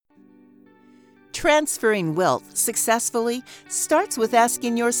Transferring wealth successfully starts with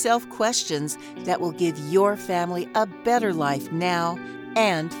asking yourself questions that will give your family a better life now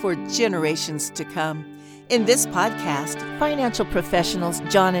and for generations to come. In this podcast, financial professionals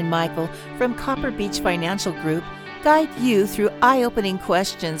John and Michael from Copper Beech Financial Group guide you through eye-opening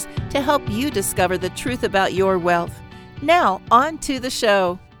questions to help you discover the truth about your wealth. Now, on to the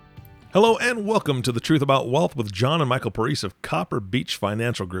show. Hello and welcome to The Truth About Wealth with John and Michael Parise of Copper Beech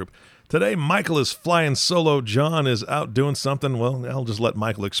Financial Group. Today, Michael is flying solo. John is out doing something. Well, I'll just let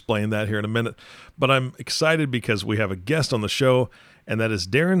Michael explain that here in a minute. But I'm excited because we have a guest on the show, and that is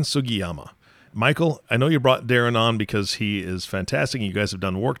Darren Sugiyama. Michael, I know you brought Darren on because he is fantastic and you guys have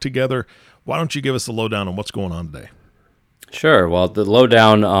done work together. Why don't you give us the lowdown on what's going on today? Sure. Well, the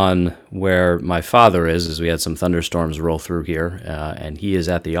lowdown on where my father is we had some thunderstorms roll through here, and he is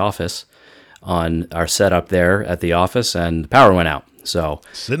at the office on our setup there at the office, and the power went out. So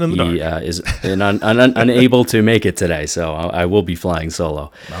sitting in the dark. Is unable to make it today, so I will be flying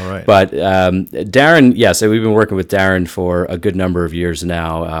solo. All right. But Darren, yes, we've been working with Darren for a good number of years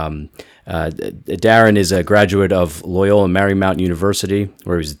now. Darren is a graduate of Loyola Marymount University,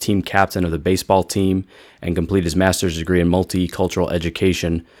 where he was a team captain of the baseball team and completed his master's degree in multicultural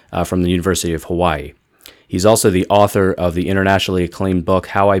education from the University of Hawaii. He's also the author of the internationally acclaimed book,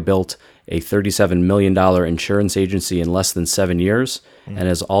 How I Built a $37 million insurance agency in less than 7 years, and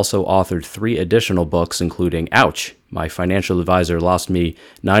has also authored 3 additional books, including Ouch! My Financial Advisor Lost Me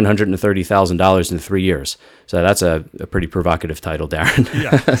 $930,000 in 3 years. So that's a pretty provocative title, Darren.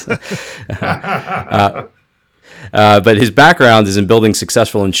 Yeah. But his background is in building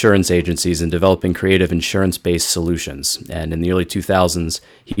successful insurance agencies and developing creative insurance-based solutions. And in the early 2000s,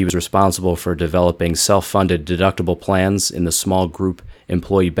 he was responsible for developing self-funded deductible plans in the small group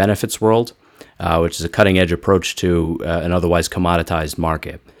employee benefits world, which is a cutting-edge approach to an otherwise commoditized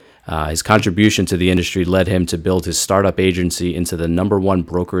market. His contribution to the industry led him to build his startup agency into the #1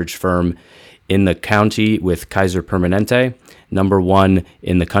 brokerage firm in the county with Kaiser Permanente, #1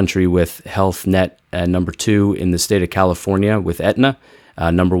 in the country with Health Net, and #2 in the state of California with Aetna,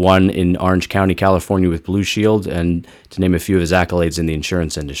 #1 in Orange County, California with Blue Shield, and to name a few of his accolades in the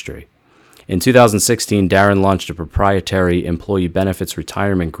insurance industry. In 2016, Darren launched a proprietary employee benefits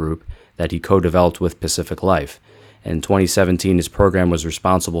retirement group that he co-developed with Pacific Life. In 2017, his program was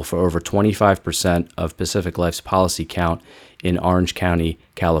responsible for over 25% of Pacific Life's policy count in Orange County,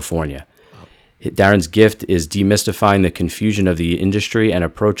 California. Darren's gift is demystifying the confusion of the industry and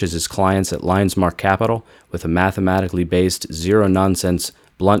approaches his clients at Lionsmark Capital with a mathematically based, zero-nonsense,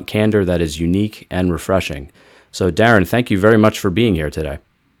 blunt candor that is unique and refreshing. So, Darren, thank you very much for being here today.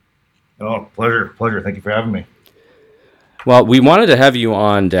 Oh, pleasure. Thank you for having me. Well, we wanted to have you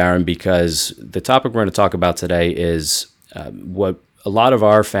on, Darren, because the topic we're going to talk about today is what a lot of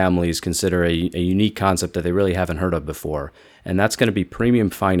our families consider a unique concept that they really haven't heard of before, and that's going to be premium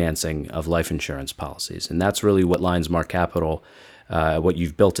financing of life insurance policies. And that's really what Lionsmark Capital, what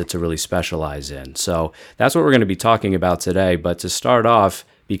you've built it to really specialize in. So that's what we're going to be talking about today. But to start off,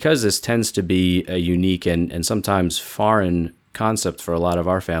 because this tends to be a unique and sometimes foreign concept for a lot of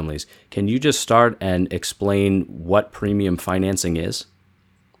our families, can you just start and explain what premium financing is?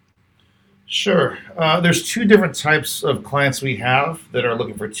 Sure. There's 2 different types of clients we have that are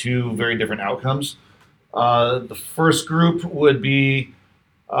looking for 2 very different outcomes. The first group would be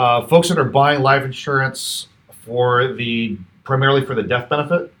folks that are buying life insurance primarily for the death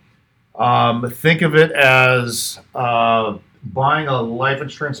benefit. Think of it as buying a life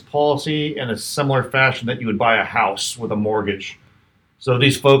insurance policy in a similar fashion that you would buy a house with a mortgage. So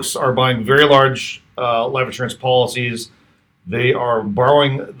these folks are buying very large life insurance policies. They are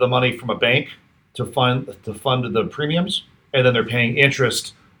borrowing the money from a bank to fund the premiums, and then they're paying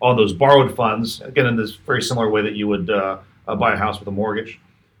interest on those borrowed funds, again, in this very similar way that you would buy a house with a mortgage.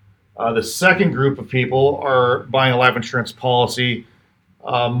 The second group of people are buying a life insurance policy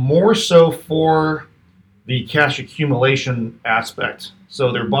more so for the cash accumulation aspect.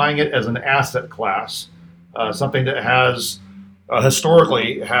 So they're buying it as an asset class, something that has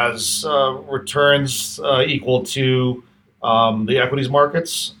historically has returns equal to the equities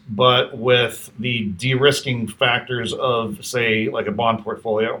markets, but with the de-risking factors of, say, like a bond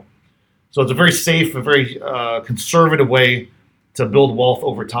portfolio. So it's a very safe, a very conservative way to build wealth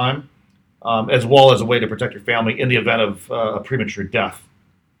over time, as well as a way to protect your family in the event of a premature death.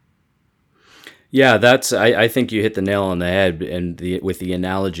 Yeah, I think you hit the nail on the head with the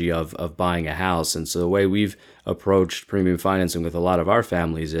analogy of buying a house. And so the way we've approached premium financing with a lot of our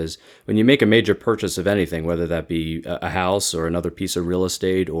families is when you make a major purchase of anything, whether that be a house or another piece of real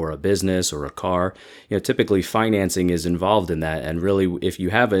estate or a business or a car, typically financing is involved in that. And really, if you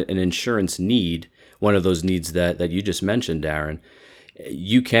have an insurance need, one of those needs that you just mentioned, Darren,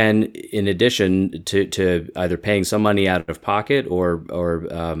 you can, in addition to either paying some money out of pocket or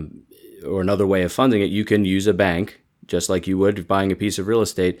another way of funding it, you can use a bank, just like you would buying a piece of real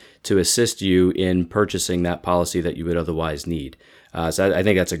estate, to assist you in purchasing that policy that you would otherwise need. So I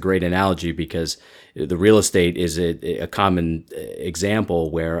think that's a great analogy, because the real estate is a common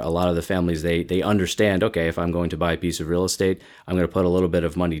example where a lot of the families, they understand, okay, if I'm going to buy a piece of real estate, I'm going to put a little bit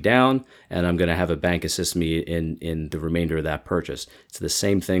of money down and I'm going to have a bank assist me in the remainder of that purchase. It's the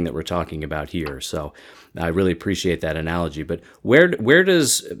same thing that we're talking about here. So I really appreciate that analogy. But where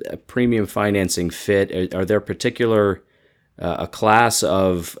does premium financing fit? Are there particular a class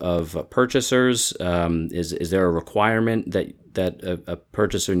of purchasers? Is there a requirement that a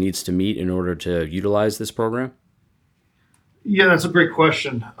purchaser needs to meet in order to utilize this program? Yeah, that's a great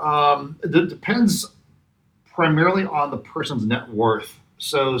question. It depends primarily on the person's net worth.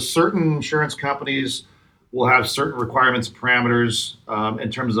 So certain insurance companies will have certain requirements and parameters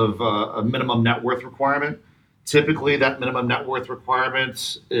in terms of a minimum net worth requirement. Typically, that minimum net worth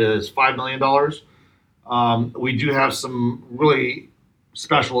requirement is $5 million. We do have some really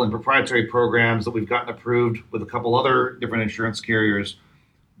special and proprietary programs that we've gotten approved with a couple other different insurance carriers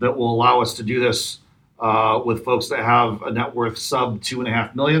that will allow us to do this with folks that have a net worth sub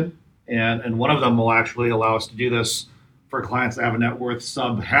 $2.5 million. And one of them will actually allow us to do this for clients that have a net worth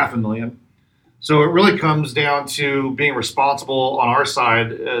sub $500,000. So it really comes down to being responsible on our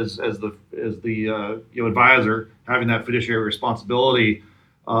side as the advisor, having that fiduciary responsibility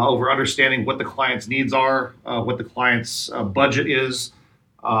over understanding what the client's needs are, what the client's budget is,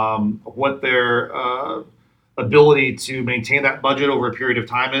 what their ability to maintain that budget over a period of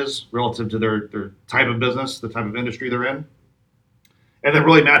time is relative to their type of business, the type of industry they're in, and then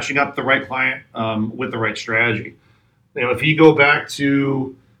really matching up the right client with the right strategy. If you go back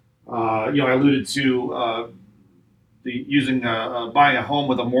to, I alluded to using buying a home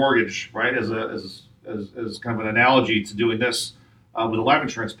with a mortgage, right, as kind of an analogy to doing this with a life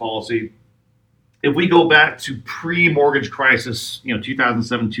insurance policy. If we go back to pre-mortgage crisis,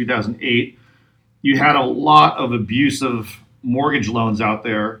 2007, 2008, you had a lot of abusive mortgage loans out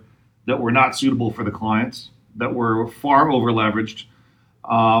there that were not suitable for the clients, that were far over leveraged,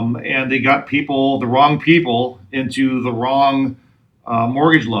 and they got the wrong people into the wrong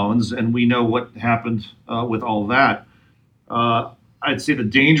mortgage loans, and we know what happened with all of that. I'd say the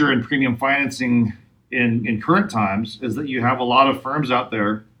danger in premium financing in current times is that you have a lot of firms out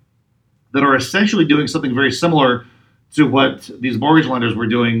there that are essentially doing something very similar to what these mortgage lenders were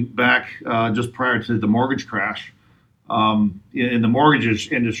doing back just prior to the mortgage crash. In the mortgage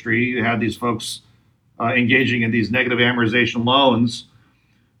industry, you had these folks engaging in these negative amortization loans,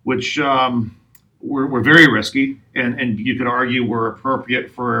 which were very risky, and you could argue were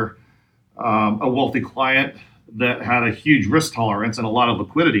appropriate for a wealthy client that had a huge risk tolerance and a lot of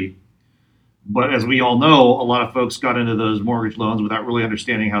liquidity. But as we all know, a lot of folks got into those mortgage loans without really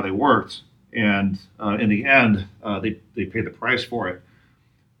understanding how they worked. And in the end, they paid the price for it.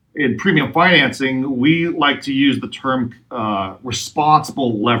 In premium financing, we like to use the term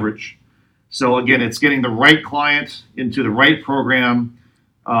responsible leverage. So again, it's getting the right client into the right program,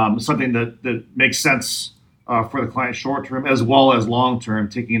 something that makes sense for the client short term as well as long term,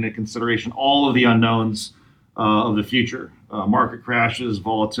 taking into consideration all of the unknowns of the future. Market crashes,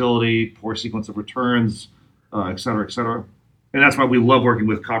 volatility, poor sequence of returns, et cetera, et cetera. And that's why we love working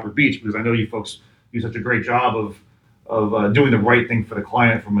with Copper Beech, because I know you folks do such a great job of doing the right thing for the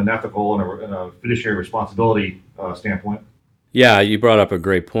client from an ethical and a fiduciary responsibility standpoint. Yeah, you brought up a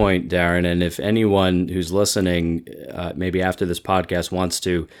great point, Darren. And if anyone who's listening, maybe after this podcast, wants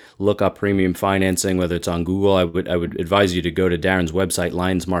to look up premium financing, whether it's on Google, I would advise you to go to Darren's website,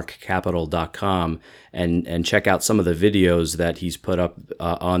 lionsmarkcapital.com, and check out some of the videos that he's put up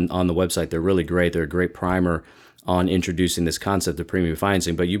on the website. They're really great. They're a great primer on introducing this concept of premium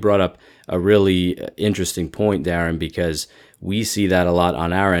financing. But you brought up a really interesting point, Darren, because we see that a lot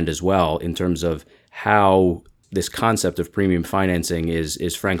on our end as well in terms of how this concept of premium financing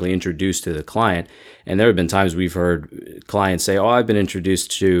is frankly introduced to the client. And there have been times we've heard clients say, I've been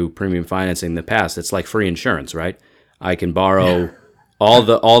introduced to premium financing in the past. It's like free insurance, right? I can borrow all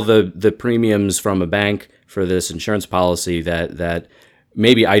the premiums from a bank for this insurance policy that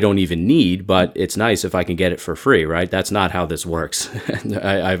maybe I don't even need, but it's nice if I can get it for free, right? That's not how this works.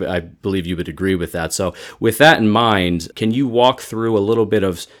 I believe you would agree with that. So with that in mind, can you walk through a little bit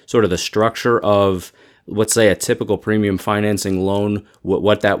of sort of the structure of, let's say, a typical premium financing loan,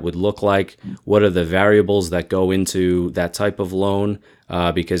 what that would look like? What are the variables that go into that type of loan?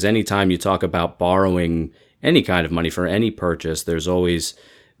 Because anytime you talk about borrowing any kind of money for any purchase, there's always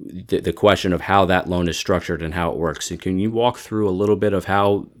the question of how that loan is structured and how it works. So can you walk through a little bit of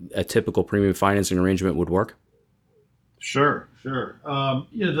how a typical premium financing arrangement would work? Sure.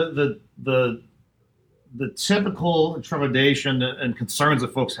 The typical trepidation and concerns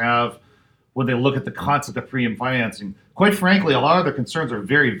that folks have when they look at the concept of premium financing, quite frankly, a lot of their concerns are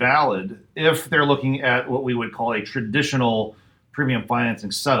very valid if they're looking at what we would call a traditional premium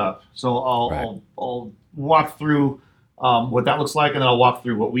financing setup. So I'll walk through what that looks like, and then I'll walk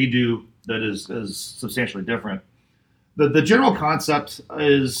through what we do that is substantially different. The general concept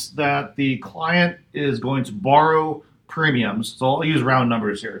is that the client is going to borrow premiums. So I'll use round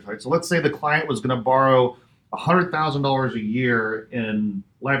numbers here. Right? So let's say the client was going to borrow $100,000 a year in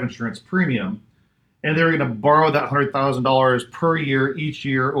life insurance premium, and they're going to borrow that $100,000 per year each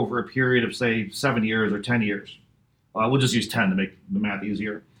year over a period of, say, 7 years or 10 years. We'll just use 10 to make the math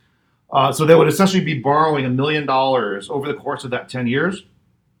easier. So they would essentially be borrowing $1 million over the course of that 10 years.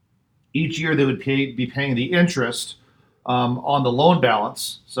 Each year they would be paying the interest on the loan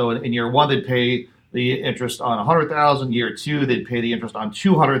balance. So in year one, they'd pay the interest on $100,000. Year two, they'd pay the interest on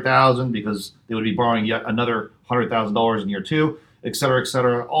 $200,000 because they would be borrowing yet another $100,000 in year two, et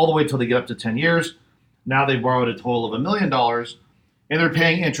cetera, all the way until they get up to 10 years. Now they've borrowed a total of $1 million, and they're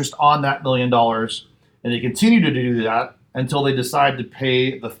paying interest on that $1 million, and they continue to do that until they decide to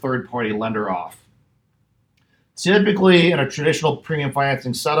pay the third-party lender off. Typically, in a traditional premium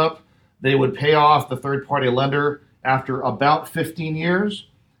financing setup, they would pay off the third-party lender after about 15 years,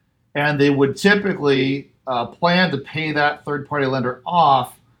 and they would typically plan to pay that third-party lender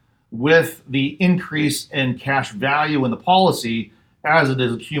off with the increase in cash value in the policy as it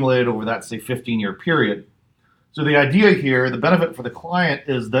is accumulated over that, say, 15-year period. So the idea here, the benefit for the client,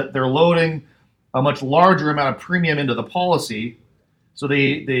 is that they're loading a much larger amount of premium into the policy. So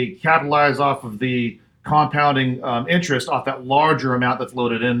they capitalize off of the compounding interest off that larger amount that's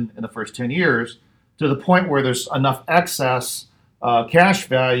loaded in the first 10 years to the point where there's enough excess cash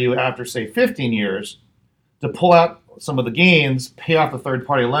value after, say, 15 years to pull out some of the gains, pay off the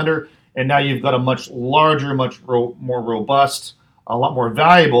third-party lender, and now you've got a much larger, more robust, a lot more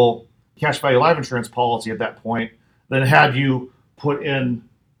valuable cash value life insurance policy at that point than had you put in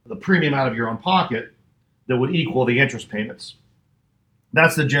the premium out of your own pocket that would equal the interest payments.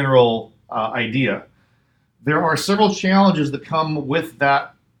 That's the general idea. There are several challenges that come with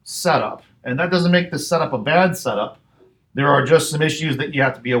that setup, and that doesn't make the setup a bad setup. There are just some issues that you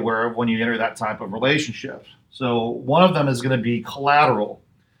have to be aware of when you enter that type of relationship. So one of them is going to be collateral.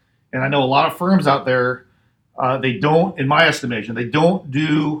 And I know a lot of firms out there, they don't, in my estimation, they don't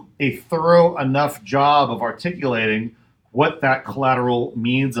do a thorough enough job of articulating what that collateral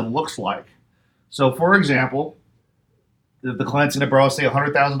means and looks like. So for example, if the client's going to borrow, say,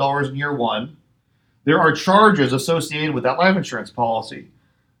 $100,000 in year one, there are charges associated with that life insurance policy.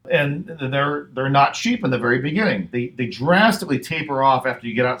 And they're not cheap in the very beginning. They drastically taper off after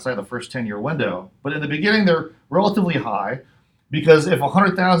you get outside the first 10-year window. But in the beginning, they're relatively high because if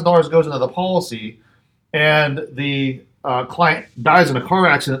 $100,000 goes into the policy and the client dies in a car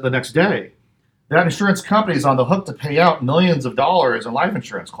accident the next day, that insurance company is on the hook to pay out millions of dollars in life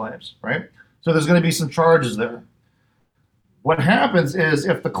insurance claims, right? So there's going to be some charges there. What happens is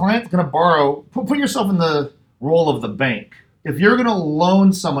if the client's going to borrow, put yourself in the role of the bank. If you're going to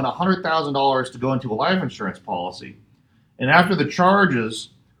loan someone $100,000 to go into a life insurance policy, and after the charges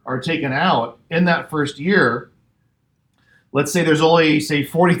are taken out in that first year, let's say there's only, say,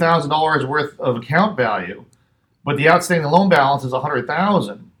 $40,000 worth of account value, but the outstanding loan balance is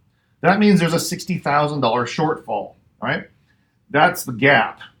 $100,000. That means there's a $60,000 shortfall, right? That's the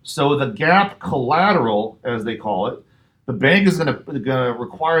gap. So the gap collateral, as they call it, the bank is going to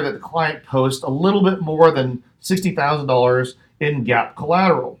require that the client post a little bit more than $60,000 in gap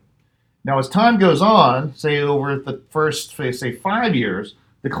collateral. Now, as time goes on, say over the first, say, 5 years,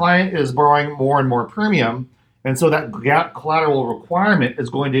 the client is borrowing more and more premium, and so that gap collateral requirement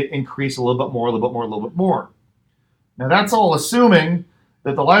is going to increase a little bit more. Now, that's all assuming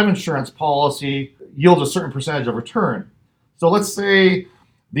that the life insurance policy yields a certain percentage of return. So let's say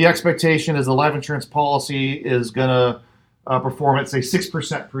the expectation is the life insurance policy is going to perform at, say,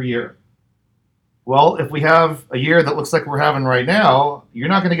 6% per year. Well, if we have a year that looks like we're having right now, you're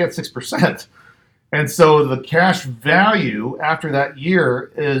not going to get 6%. And so the cash value after that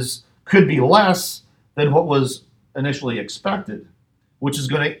year could be less than what was initially expected, which is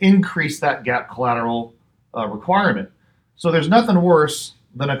going to increase that gap collateral requirement. So there's nothing worse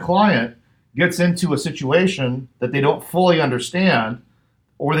than a client gets into a situation that they don't fully understand,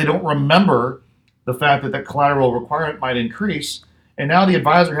 or they don't remember the fact that that collateral requirement might increase. And now the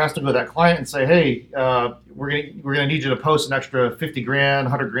advisor has to go to that client and say, hey, we're gonna need you to post an extra 50 grand,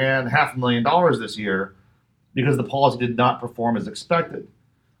 100 grand, $500,000 this year because the policy did not perform as expected.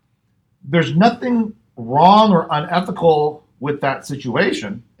 There's nothing wrong or unethical with that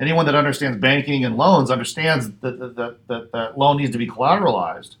situation. Anyone that understands banking and loans understands that loan needs to be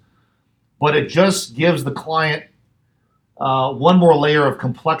collateralized, but it just gives the client one more layer of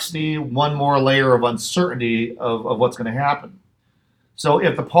complexity, one more layer of uncertainty of what's going to happen. So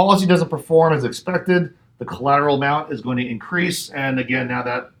if the policy doesn't perform as expected, the collateral amount is going to increase. And again, now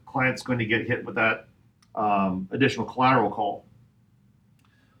that client's going to get hit with that additional collateral call.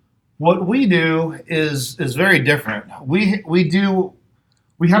 What we do is very different. We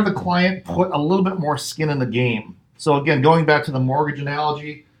have the client put a little bit more skin in the game. So again, going back to the mortgage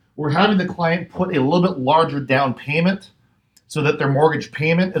analogy, we're having the client put a little bit larger down payment so that their mortgage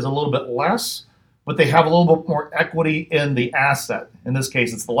payment is a little bit less, but they have a little bit more equity in the asset. In this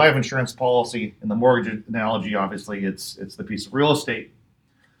case, it's the life insurance policy. In the mortgage analogy, obviously, it's the piece of real estate.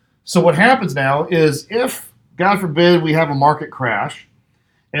 So what happens now is if, God forbid, we have a market crash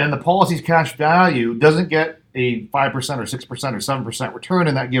and the policy's cash value doesn't get a 5% or 6% or 7% return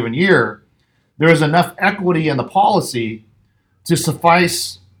in that given year, there is enough equity in the policy to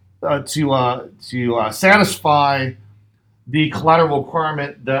suffice to satisfy the collateral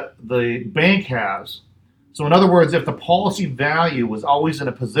requirement that the bank has. So in other words, if the policy value was always in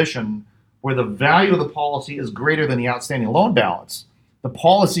a position where the value of the policy is greater than the outstanding loan balance, the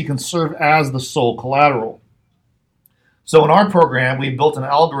policy can serve as the sole collateral. So in our program, we built an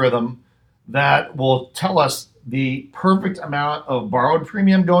algorithm that will tell us the perfect amount of borrowed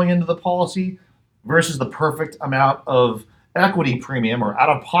premium going into the policy versus the perfect amount of equity premium or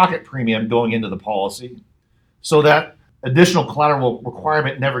out-of-pocket premium going into the policy, so that additional collateral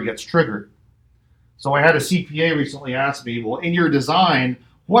requirement never gets triggered. So I had a CPA recently ask me, well, in your design,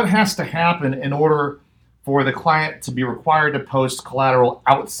 what has to happen in order for the client to be required to post collateral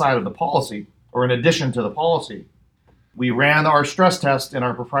outside of the policy or in addition to the policy? We ran our stress test in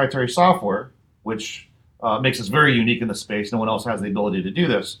our proprietary software, which makes us very unique in the space. No one else has the ability to do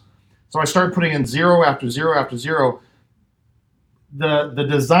this. So I started putting in zero after zero after zero. The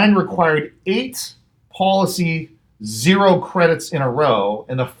design required 8 policy 0 credits in a row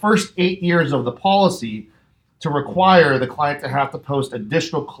in the first 8 years of the policy to require the client to have to post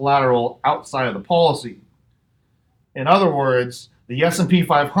additional collateral outside of the policy. In other words, the S&P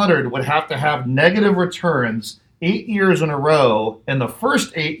 500 would have to have negative returns 8 years in a row in the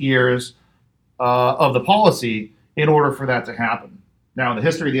first 8 years of the policy in order for that to happen. Now, in the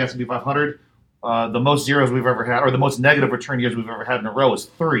history of the S&P 500, the most zeros we've ever had, or the most negative return years we've ever had in a row is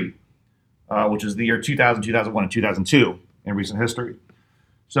 3, which is the year 2000, 2001, and 2002 in recent history.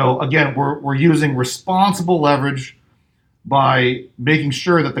 So again, we're using responsible leverage by making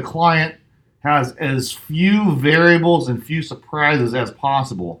sure that the client has as few variables and few surprises as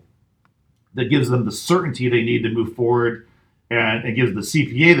possible. That gives them the certainty they need to move forward, and it gives the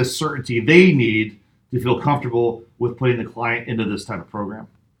CPA the certainty they need to feel comfortable with putting the client into this type of program.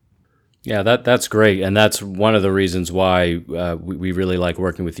 Yeah, that's great. And that's one of the reasons why we really like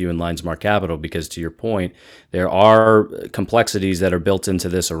working with you in LionSmart Capital, because to your point, there are complexities that are built into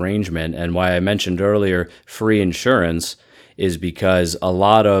this arrangement. And why I mentioned earlier free insurance is because a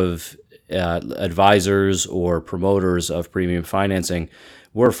lot of advisors or promoters of premium financing,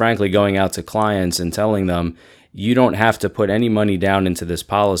 we're frankly going out to clients and telling them, you don't have to put any money down into this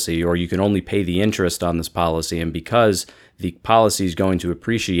policy, or you can only pay the interest on this policy. And because the policy is going to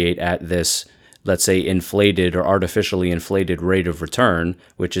appreciate at this, let's say, inflated or artificially inflated rate of return,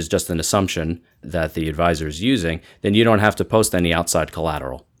 which is just an assumption that the advisor is using, then you don't have to post any outside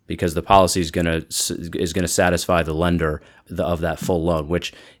collateral, because the policy is going to satisfy the lender of that full loan,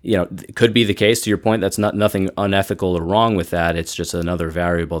 which, you know, could be the case. To your point, that's nothing unethical or wrong with that. It's just another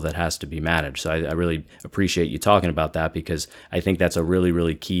variable that has to be managed. So I really appreciate you talking about that, because I think that's a really,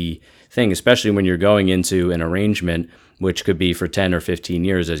 really key thing, especially when you're going into an arrangement which could be for 10 or 15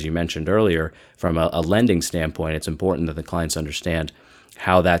 years, as you mentioned earlier. From a lending standpoint, it's important that the clients understand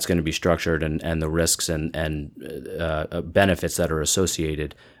how that's going to be structured and the risks and benefits that are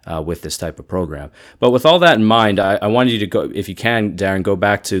associated with this type of program. But with all that in mind, I wanted you to go, if you can, Darren, go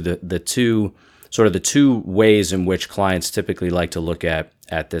back to the two sort of the two ways in which clients typically like to look at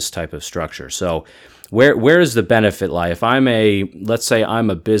this type of structure. So where does the benefit lie? If let's say I'm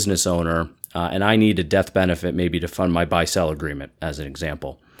a business owner and I need a death benefit maybe to fund my buy-sell agreement, as an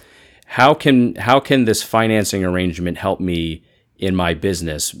example, how can this financing arrangement help me in my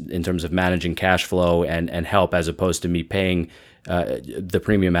business in terms of managing cash flow and help, as opposed to me paying the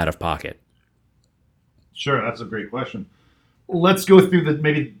premium out of pocket? Sure, that's a great question. Let's go through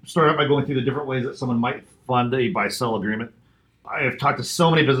maybe start out by going through the different ways that someone might fund a buy-sell agreement. I have talked to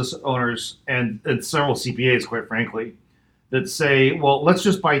so many business owners and several CPAs, quite frankly, that say, well, let's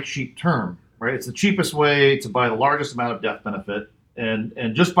just buy cheap term, right? It's the cheapest way to buy the largest amount of death benefit.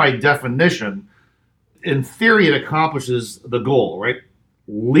 And just by definition, in theory, it accomplishes the goal, right?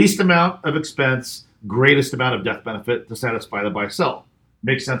 Least amount of expense, greatest amount of death benefit to satisfy the buy-sell.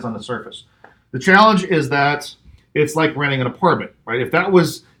 Makes sense on the surface. The challenge is that it's like renting an apartment, right? If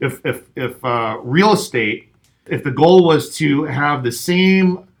real estate, if the goal was to have the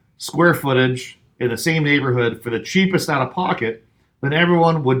same square footage in the same neighborhood for the cheapest out of pocket, then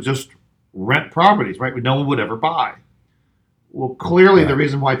everyone would just rent properties, right? No one would ever buy. Well, clearly the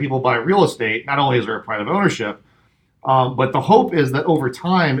reason why people buy real estate, not only is there a pride of ownership, but the hope is that over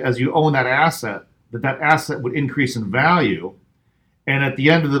time, as you own that asset would increase in value. And at the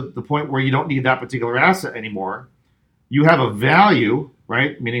end of the point where you don't need that particular asset anymore, you have a value,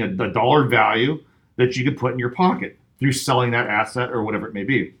 right? Meaning a dollar value that you could put in your pocket through selling that asset or whatever it may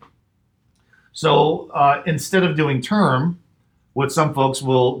be. So instead of doing term, what some folks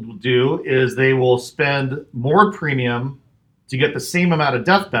will do is they will spend more premium to get the same amount of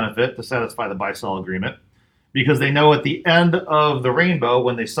death benefit to satisfy the buy-sell agreement, because they know at the end of the rainbow,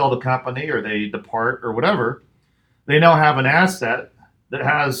 when they sell the company or they depart or whatever, they now have an asset that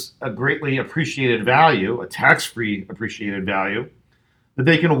has a greatly appreciated value, a tax-free appreciated value, that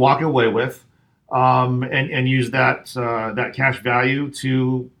they can walk away with and use that cash value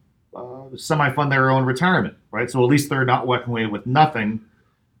to semi-fund their own retirement, right? So at least they're not walking away with nothing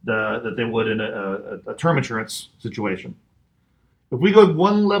that they would in a term insurance situation. If we go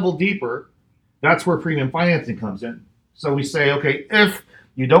one level deeper, that's where premium financing comes in. So we say, okay, if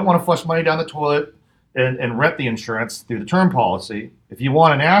you don't want to flush money down the toilet and rent the insurance through the term policy, if you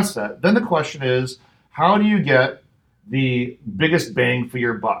want an asset, then the question is, how do you get the biggest bang for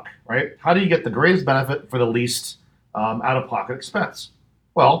your buck, right? How do you get the greatest benefit for the least out-of-pocket expense?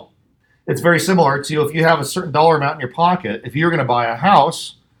 Well, it's very similar to if you have a certain dollar amount in your pocket. If you're going to buy a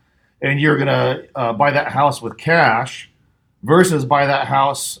house and you're going to buy that house with cash versus buy that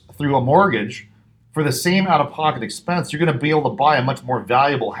house through a mortgage, for the same out-of-pocket expense, you're going to be able to buy a much more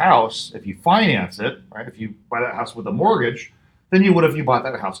valuable house if you finance it, right? If you buy that house with a mortgage, than you would if you bought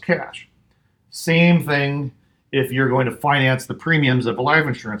that house cash. Same thing if you're going to finance the premiums of a life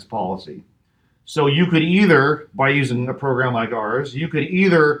insurance policy. So you could either, by using a program like ours, you could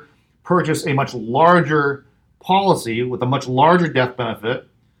either purchase a much larger policy with a much larger death benefit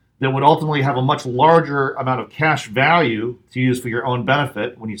that would ultimately have a much larger amount of cash value to use for your own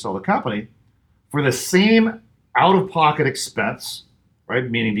benefit when you sell the company, for the same out-of-pocket expense, right,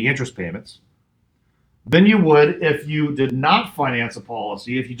 meaning the interest payments, than you would if you did not finance a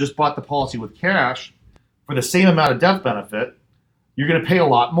policy. If you just bought the policy with cash, for the same amount of death benefit, you're going to pay a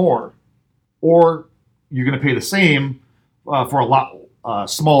lot more, or you're going to pay the same for a lot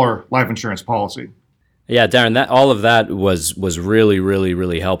smaller life insurance policy. Yeah, Darren, all of that was really, really,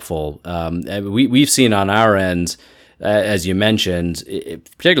 really helpful. We've seen on our end, as you mentioned,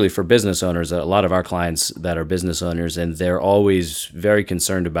 particularly for business owners, a lot of our clients that are business owners, and they're always very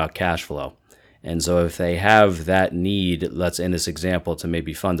concerned about cash flow. And so if they have that need, let's in this example, to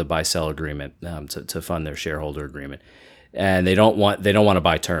maybe fund a buy-sell agreement, to fund their shareholder agreement, and they don't want to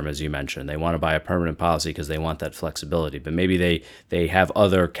buy term, as you mentioned. They want to buy a permanent policy because they want that flexibility. But maybe they have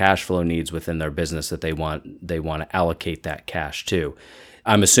other cash flow needs within their business that they want to allocate that cash to.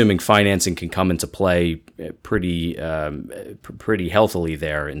 I'm assuming financing can come into play pretty healthily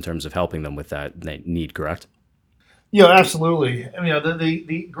there in terms of helping them with that need, correct? Yeah, absolutely. I mean,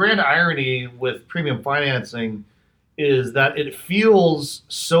 the grand irony with premium financing is that it feels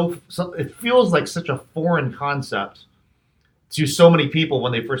like such a foreign concept to so many people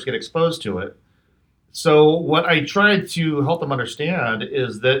when they first get exposed to it. So what I tried to help them understand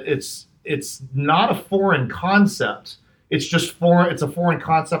is that it's not a foreign concept. It's just it's a foreign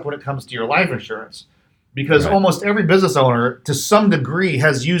concept when it comes to your life insurance, because almost every business owner to some degree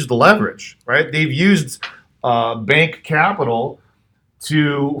has used leverage, right? They've used bank capital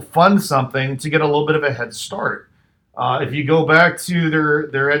to fund something to get a little bit of a head start. If you go back to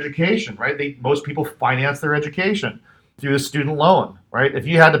their education, right? Most people finance their education. through the student loan, right? If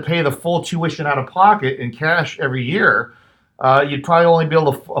you had to pay the full tuition out of pocket in cash every year, you'd probably only be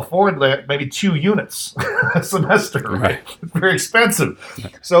able to afford maybe 2 units a semester. Right? It's very expensive.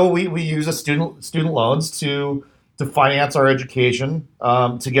 So we use a student loans to finance our education,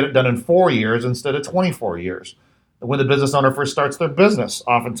 to get it done in 4 years instead of 24 years. When the business owner first starts their business,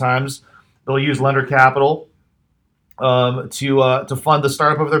 oftentimes they'll use lender capital to fund the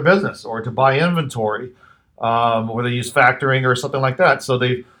startup of their business, or to buy inventory, or they use factoring or something like that. So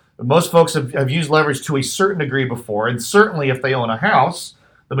most folks have used leverage to a certain degree before, and certainly if they own a house,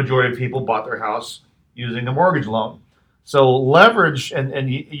 the majority of people bought their house using a mortgage loan. So leverage and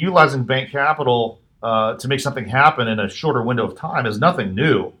utilizing bank capital to make something happen in a shorter window of time is nothing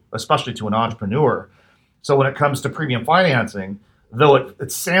new, especially to an entrepreneur. So when it comes to premium financing, though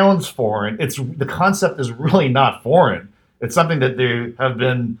it sounds foreign, the concept is really not foreign. It's something that they have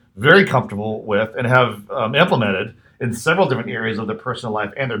been very comfortable with and have implemented in several different areas of their personal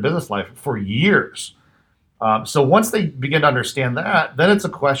life and their business life for years. So once they begin to understand that, then it's a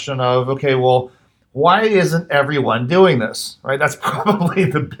question of, okay, well, why isn't everyone doing this? Right? That's probably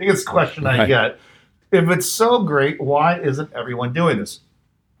the biggest question I get. If it's so great, why isn't everyone doing this?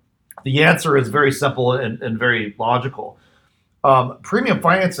 The answer is very simple and very logical. Premium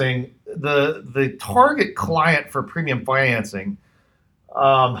financing, the target client for premium financing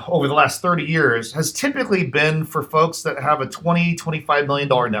over the last 30 years has typically been for folks that have a $20, $25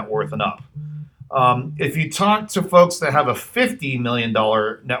 million net worth and up. If you talk to folks that have a $50 million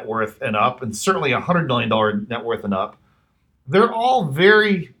net worth and up, and certainly a $100 million net worth and up, they're all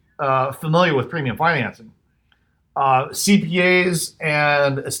very familiar with premium financing. CPAs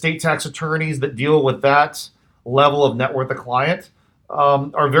and estate tax attorneys that deal with that level of net worth of client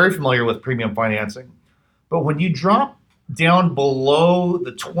are very familiar with premium financing. But when you drop down below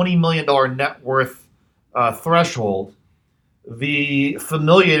the $20 million net worth threshold, the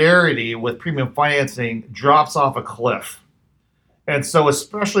familiarity with premium financing drops off a cliff. And so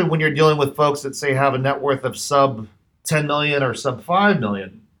especially when you're dealing with folks that say have a net worth of sub 10 million or sub 5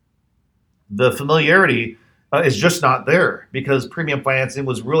 million, the familiarity is just not there, because premium financing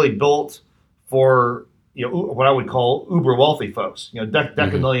was really built for what I would call uber wealthy folks,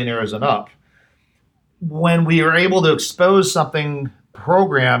 decamillionaires and up. When we are able to expose something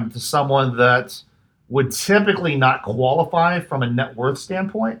programmed to someone that would typically not qualify from a net worth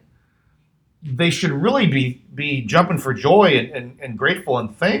standpoint, they should really be jumping for joy and grateful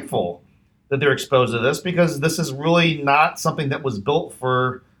and thankful that they're exposed to this, because this is really not something that was built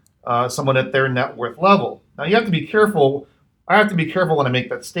for someone at their net worth level. Now, you have to be careful. I have to be careful when I make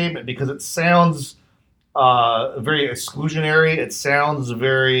that statement, because it sounds very exclusionary. It sounds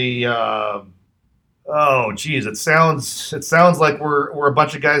very it sounds like we're a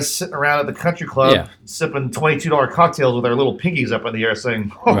bunch of guys sitting around at the country club sipping $22 cocktails with our little pinkies up in the air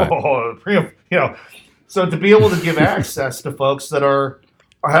saying, So to be able to give access to folks that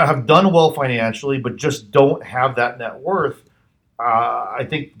have done well financially but just don't have that net worth, I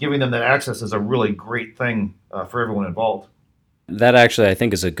think giving them that access is a really great thing for everyone involved. That actually, I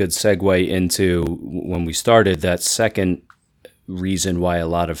think, is a good segue into when we started, that second reason why a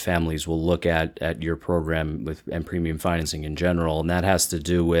lot of families will look at your program and premium financing in general, and that has to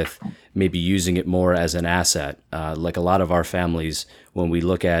do with maybe using it more as an asset. Like a lot of our families, when we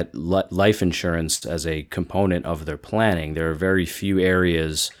look at life insurance as a component of their planning, there are very few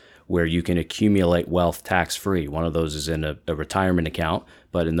areas where you can accumulate wealth tax-free. One of those is in a retirement account,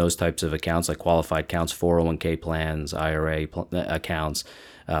 but in those types of accounts, like qualified accounts, 401k plans, IRA accounts,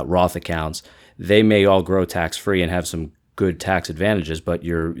 Roth accounts, they may all grow tax-free and have some good tax advantages, but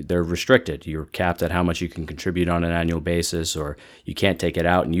they're restricted. You're capped at how much you can contribute on an annual basis, or you can't take it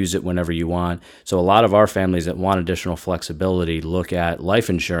out and use it whenever you want. So a lot of our families that want additional flexibility look at life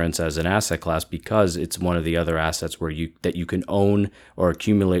insurance as an asset class, because it's one of the other assets that you can own or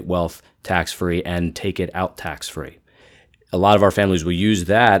accumulate wealth tax-free and take it out tax-free. A lot of our families will use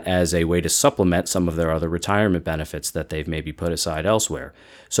that as a way to supplement some of their other retirement benefits that they've maybe put aside elsewhere.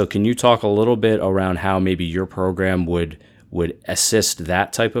 So can you talk a little bit around how maybe your program would assist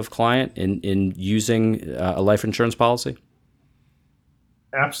that type of client in using a life insurance policy?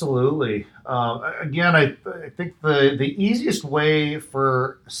 Absolutely. Again, I think the easiest way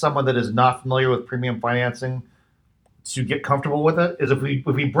for someone that is not familiar with premium financing to get comfortable with it is if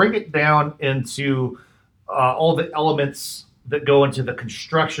we break it down into all the elements that go into the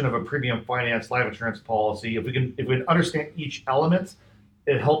construction of a premium finance life insurance policy. If we can understand each element,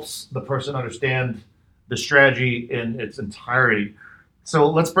 it helps the person understand the strategy in its entirety. So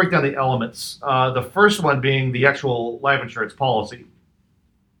let's break down the elements. The first one being the actual life insurance policy.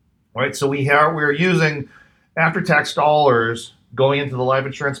 All right, so we're using after-tax dollars going into the life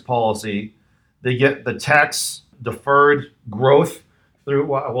insurance policy. They get the tax deferred growth through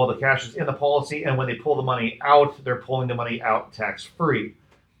while the cash is in the policy, and when they pull the money out, they're pulling the money out tax-free.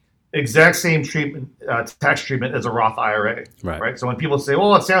 Exact same treatment, tax treatment as a Roth IRA, right? So when people say,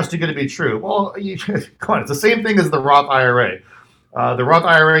 "Well, it sounds too good to be true," well, come on, it's the same thing as the Roth IRA. The Roth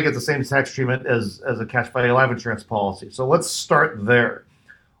IRA gets the same tax treatment as a cash value life insurance policy. So let's start there.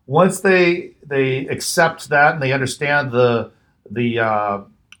 Once they accept that and they understand the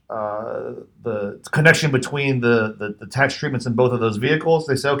connection between the tax treatments in both of those vehicles,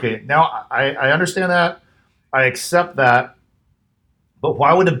 they say, okay, now I understand that, I accept that, but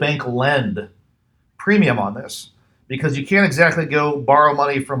why would a bank lend premium on this? Because you can't exactly go borrow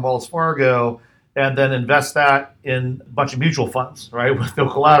money from Wells Fargo and then invest that in a bunch of mutual funds, right, with no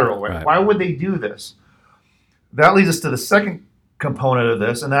collateral, right? Why would they do this? That leads us to the second component of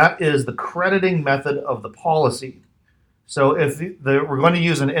this, and that is the crediting method of the policy. So if we're going to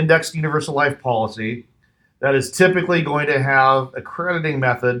use an indexed universal life policy, that is typically going to have a crediting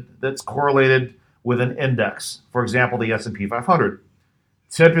method that's correlated with an index. For example, the S&P 500.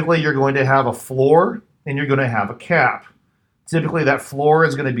 Typically, you're going to have a floor and you're going to have a cap. Typically, that floor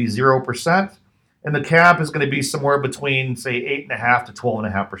is going to be 0%, and the cap is going to be somewhere between, say, 8.5% to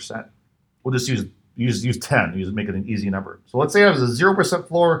 12.5%. We'll just use 10, make it an easy number. So let's say I have a 0%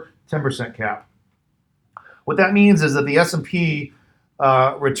 floor, 10% cap. What that means is that the S&P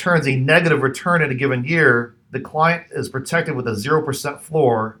returns a negative return in a given year. The client is protected with a 0%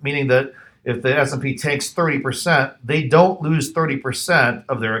 floor, meaning that if the S&P takes 30%, they don't lose 30%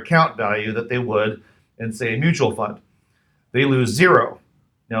 of their account value that they would in, say, a mutual fund. They lose zero.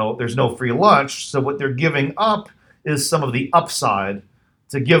 Now, there's no free lunch, so what they're giving up is some of the upside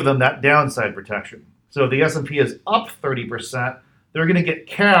to give them that downside protection. So if the S&P is up 30%, they're going to get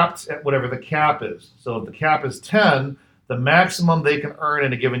capped at whatever the cap is. So if the cap is 10, the maximum they can earn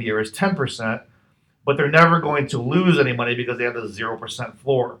in a given year is 10%, but they're never going to lose any money because they have the 0%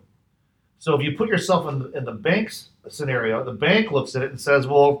 floor. So if you put yourself in the bank's scenario, the bank looks at it and says,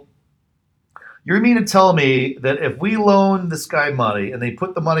 well, you mean to tell me that if we loan this guy money and they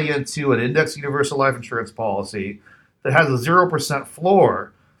put the money into an indexed universal life insurance policy that has a 0%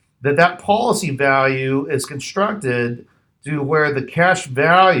 floor, that policy value is constructed to where the cash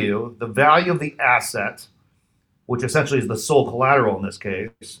value, the value of the asset, which essentially is the sole collateral in this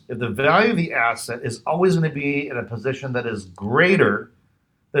case, if the value of the asset is always going to be in a position that is greater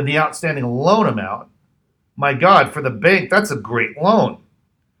than the outstanding loan amount, my God, for the bank, that's a great loan.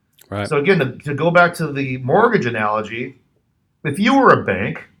 Right. So again, to go back to the mortgage analogy, if you were a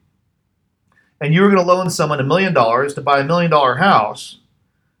bank and you were going to loan someone $1 million to buy $1 million house,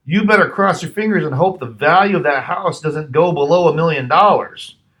 you better cross your fingers and hope the value of that house doesn't go below $1 million.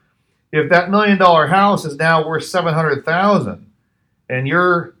 If that $1 million house is now worth $700,000 and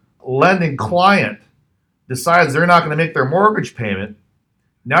your lending client decides they're not going to make their mortgage payment,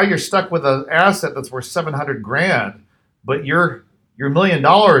 now you're stuck with an asset that's worth $700,000, but your $1 million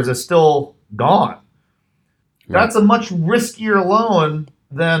is still gone. Right. That's a much riskier loan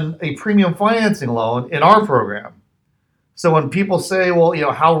than a premium financing loan in our program. So when people say, well,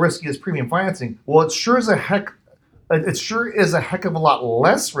 how risky is premium financing? Well, it sure is a heck of a lot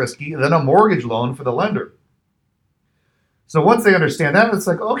less risky than a mortgage loan for the lender. So once they understand that, it's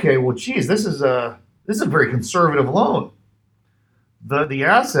like, okay, well, geez, this is a very conservative loan. The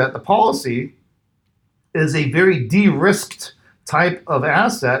asset, the policy, is a very de-risked type of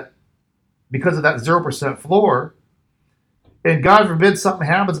asset because of that 0% floor. And God forbid something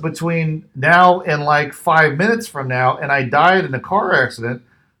happens between now and like 5 minutes from now, and I died in a car accident,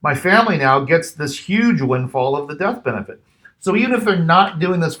 my family now gets this huge windfall of the death benefit. So even if they're not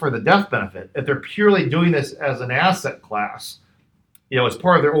doing this for the death benefit, if they're purely doing this as an asset class, as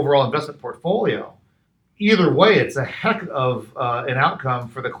part of their overall investment portfolio, either way, it's a heck of an outcome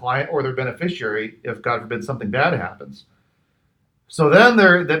for the client or their beneficiary if, God forbid, something bad happens. So then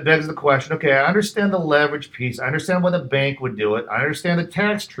that begs the question, okay, I understand the leverage piece. I understand why the bank would do it. I understand the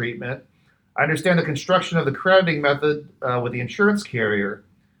tax treatment. I understand the construction of the crediting method with the insurance carrier.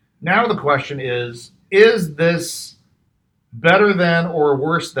 Now the question is this better than or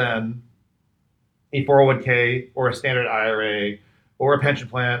worse than a 401k or a standard IRA or a pension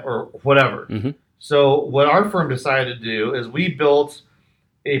plan or whatever? Mm-hmm. So what our firm decided to do is we built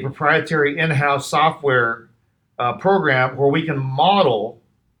a proprietary in-house software program where we can model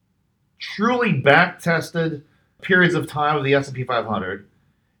truly back-tested periods of time of the S&P 500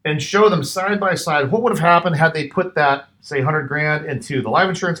 and show them side by side what would have happened had they put that, say, $100,000 into the life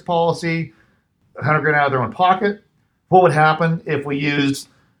insurance policy, $100,000 out of their own pocket. What would happen if we used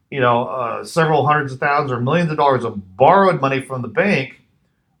several hundreds of thousands or millions of dollars of borrowed money from the bank,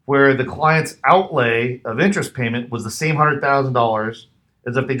 where the client's outlay of interest payment was the same $100,000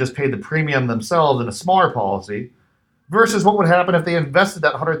 as if they just paid the premium themselves in a smaller policy, versus what would happen if they invested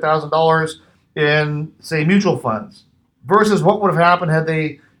that $100,000 in, say, mutual funds, versus what would have happened had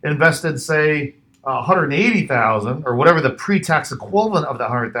they invested, say, $180,000 or whatever the pre-tax equivalent of that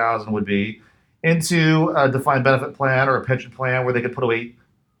 $100,000 would be into a defined benefit plan or a pension plan where they could put away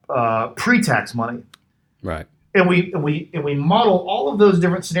pre-tax money. Right. And we model all of those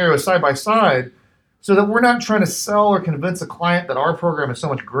different scenarios side by side so that we're not trying to sell or convince a client that our program is so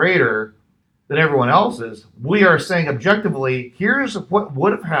much greater than everyone else's. We are saying objectively, here's what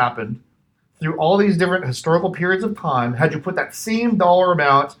would have happened through all these different historical periods of time had you put that same dollar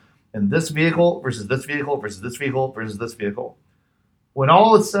amount in this vehicle versus this vehicle versus this vehicle versus this vehicle. When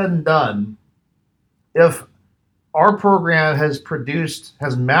all is said and done, if our program has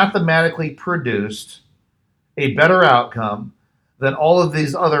mathematically produced a better outcome than all of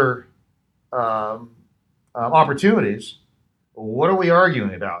these other opportunities, what are we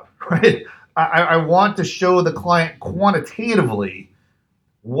arguing about, right? I want to show the client quantitatively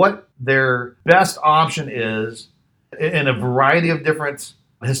what their best option is in a variety of different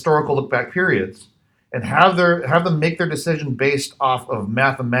historical look-back periods, and have them make their decision based off of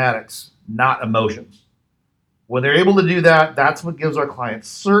mathematics, not emotions. When they're able to do that, that's what gives our clients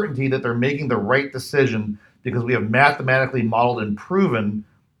certainty that they're making the right decision, because we have mathematically modeled and proven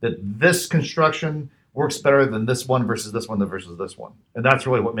that this construction works better than this one versus this one versus this one. And that's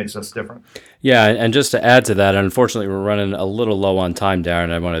really what makes us different. Yeah, and just to add to that, unfortunately, we're running a little low on time,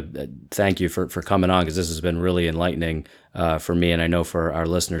 Darren. I want to thank you for coming on, because this has been really enlightening for me, and I know for our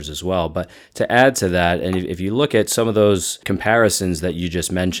listeners as well. But to add to that, and if you look at some of those comparisons that you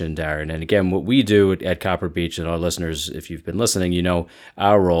just mentioned, Darren, and again, what we do at Copper Beech, and our listeners, if you've been listening, you know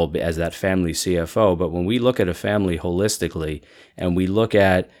our role as that family CFO. But when we look at a family holistically, and we look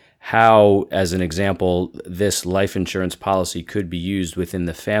at how, as an example, this life insurance policy could be used within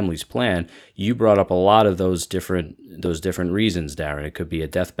the family's plan, you brought up a lot of those different reasons, Darren. It could be a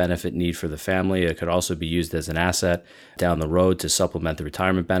death benefit need for the family. It could also be used as an asset down the road to supplement the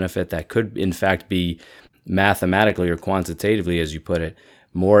retirement benefit. That could, in fact, be mathematically or quantitatively, as you put it,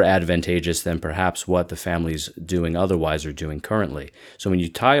 more advantageous than perhaps what the family's doing otherwise or doing currently. So when you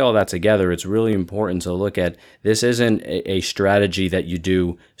tie all that together, it's really important to look at, this isn't a strategy that you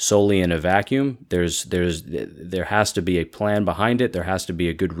do solely in a vacuum. There has to be a plan behind it. There has to be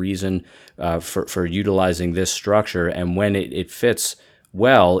a good reason for utilizing this structure. And when it fits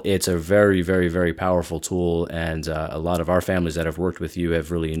well, it's a very, very, very powerful tool. And a lot of our families that have worked with you have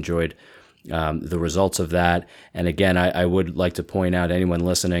really enjoyed the results of that. And again, I would like to point out, anyone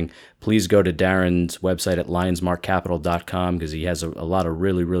listening, please go to Darren's website at lionsmarkcapital.com, because he has a lot of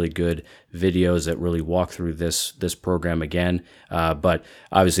really, really good videos that really walk through this program again. But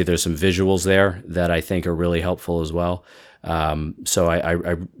obviously there's some visuals there that I think are really helpful as well. So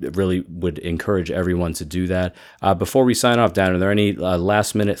I really would encourage everyone to do that. Before we sign off, Darren, are there any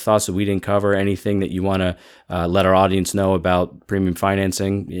last minute thoughts that we didn't cover? Anything that you want to let our audience know about premium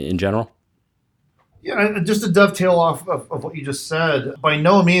financing in general? Yeah, just to dovetail off of what you just said, by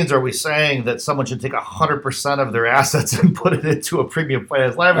no means are we saying that someone should take 100% of their assets and put it into a premium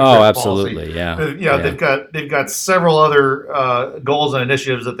finance life insurance policy. Absolutely, yeah. They've got several other goals and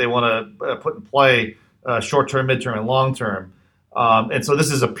initiatives that they want to put in play, short term, midterm, and long term, and so this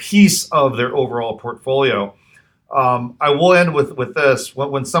is a piece of their overall portfolio. I will end with this: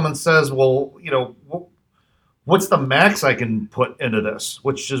 when someone says, "Well, what's the max I can put into this?"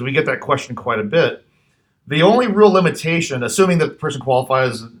 Which is, we get that question quite a bit. The only real limitation, assuming that the person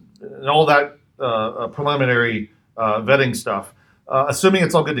qualifies and all that preliminary vetting stuff, assuming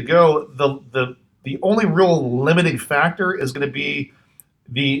it's all good to go, the only real limiting factor is going to be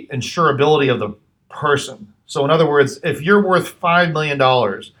the insurability of the person. So in other words, if you're worth $5 million,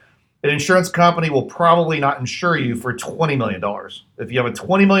 an insurance company will probably not insure you for $20 million. If you have a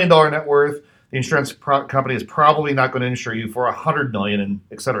 $20 million net worth, the insurance company is probably not going to insure you for $100 million, and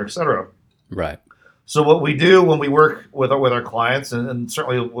et cetera, et cetera. Right. So what we do when we work with our clients, and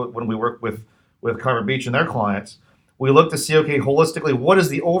certainly when we work with Copper Beech and their clients, we look to see, okay, holistically, what is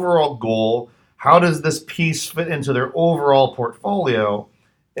the overall goal? How does this piece fit into their overall portfolio?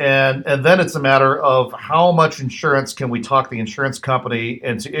 And then it's a matter of how much insurance can we talk the insurance company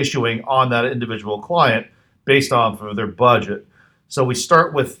into issuing on that individual client based off of their budget. So we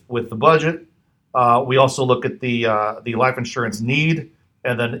start with the budget. We also look at the life insurance need,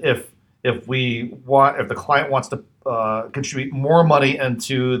 and then if the client wants to contribute more money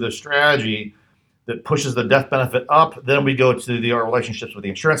into the strategy, that pushes the death benefit up. Then we go to our relationships with the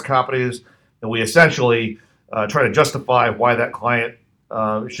insurance companies, and we essentially try to justify why that client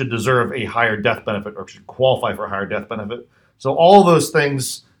should deserve a higher death benefit or should qualify for a higher death benefit. So all those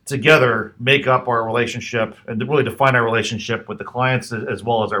things together make up our relationship and really define our relationship with the clients as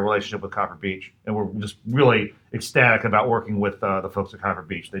well as our relationship with Copper Beech. And we're just really ecstatic about working with the folks at Copper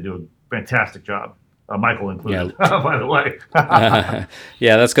Beech. They do a fantastic job. Michael included, by the way.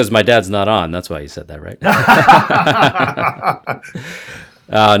 Yeah, that's because my dad's not on. That's why you said that, right?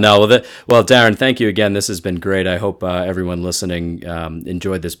 No, well, Darren, thank you again. This has been great. I hope everyone listening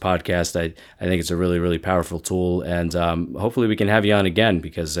enjoyed this podcast. I think it's a really, really powerful tool, and hopefully we can have you on again,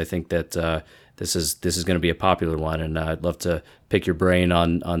 because I think that this is going to be a popular one, and I'd love to pick your brain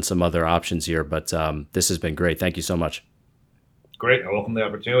on some other options here. But this has been great. Thank you so much. Great. I welcome the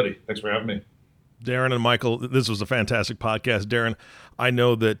opportunity. Thanks for having me. Darren and Michael, this was a fantastic podcast. Darren, I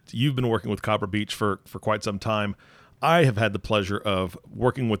know that you've been working with Copper Beech for quite some time. I have had the pleasure of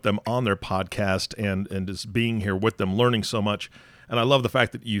working with them on their podcast and just being here with them, learning so much. And I love the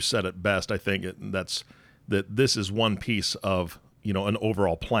fact that you said it best. I think that this is one piece of an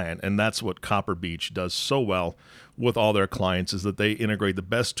overall plan, and that's what Copper Beech does so well with all their clients, is that they integrate the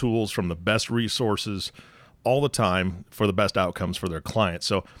best tools from the best resources all the time for the best outcomes for their clients.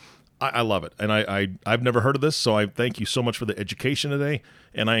 So I love it, and I've never heard of this, so I thank you so much for the education today,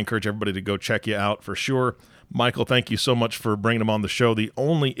 and I encourage everybody to go check you out for sure. Michael, thank you so much for bringing them on the show. The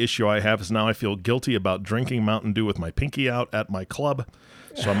only issue I have is now I feel guilty about drinking Mountain Dew with my pinky out at my club,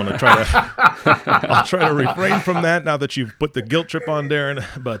 so I'm going to I'll try to refrain from that now that you've put the guilt trip on, Darren.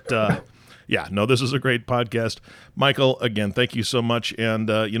 But this is a great podcast. Michael, again, thank you so much, and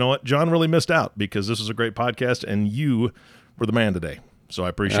you know what? John really missed out because this was a great podcast, and you were the man today. So I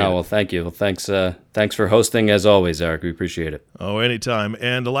appreciate it. Well, thank you. Well, thanks for hosting as always, Eric. We appreciate it. Oh, anytime.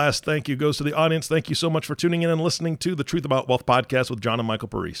 And the last thank you goes to the audience. Thank you so much for tuning in and listening to the Truth About Wealth podcast with John and Michael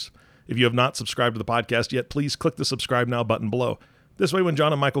Parise. If you have not subscribed to the podcast yet, please click the subscribe now button below. This way, when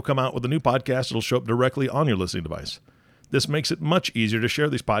John and Michael come out with a new podcast, it'll show up directly on your listening device. This makes it much easier to share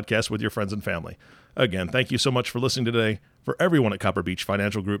these podcasts with your friends and family. Again, thank you so much for listening today. For everyone at Copper Beech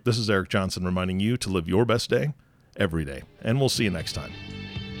Financial Group, this is Eric Johnson reminding you to live your best day every day. And we'll see you next time.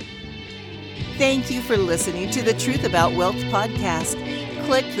 Thank you for listening to the Truth About Wealth podcast.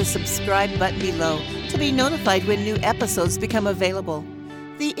 Click the subscribe button below to be notified when new episodes become available.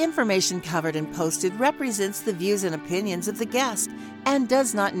 The information covered and posted represents the views and opinions of the guest and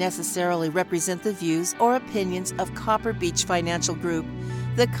does not necessarily represent the views or opinions of Copper Beech Financial Group.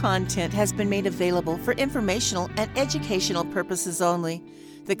 The content has been made available for informational and educational purposes only.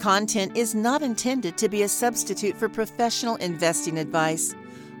 The content is not intended to be a substitute for professional investing advice.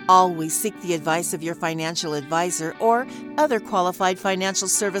 Always seek the advice of your financial advisor or other qualified financial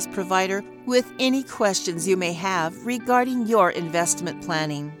service provider with any questions you may have regarding your investment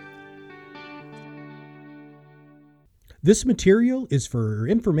planning. This material is for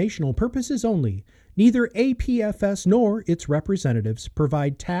informational purposes only. Neither APFS nor its representatives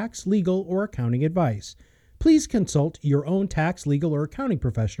provide tax, legal, or accounting advice. Please consult your own tax, legal, or accounting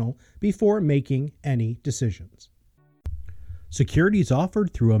professional before making any decisions. Securities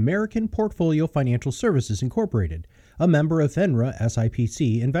offered through American Portfolio Financial Services Incorporated, a member of FINRA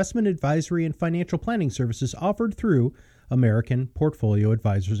SIPC. Investment advisory and financial planning services offered through American Portfolio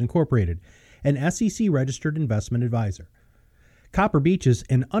Advisors Incorporated, an SEC-registered investment advisor. Copper Beech is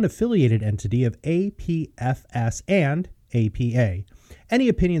an unaffiliated entity of APFS and APA. Any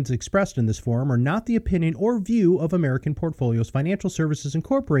opinions expressed in this forum are not the opinion or view of American Portfolios Financial Services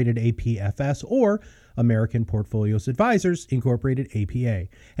Incorporated, APFS, or American Portfolios Advisors Incorporated, APA,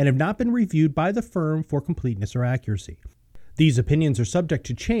 and have not been reviewed by the firm for completeness or accuracy. These opinions are subject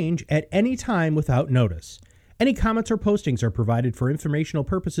to change at any time without notice. Any comments or postings are provided for informational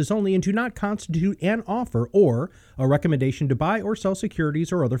purposes only and do not constitute an offer or a recommendation to buy or sell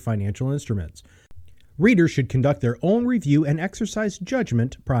securities or other financial instruments. Readers should conduct their own review and exercise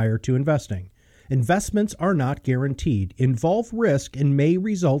judgment prior to investing. Investments are not guaranteed, involve risk, and may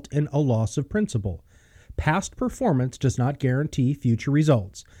result in a loss of principal. Past performance does not guarantee future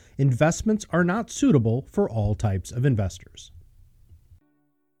results. Investments are not suitable for all types of investors.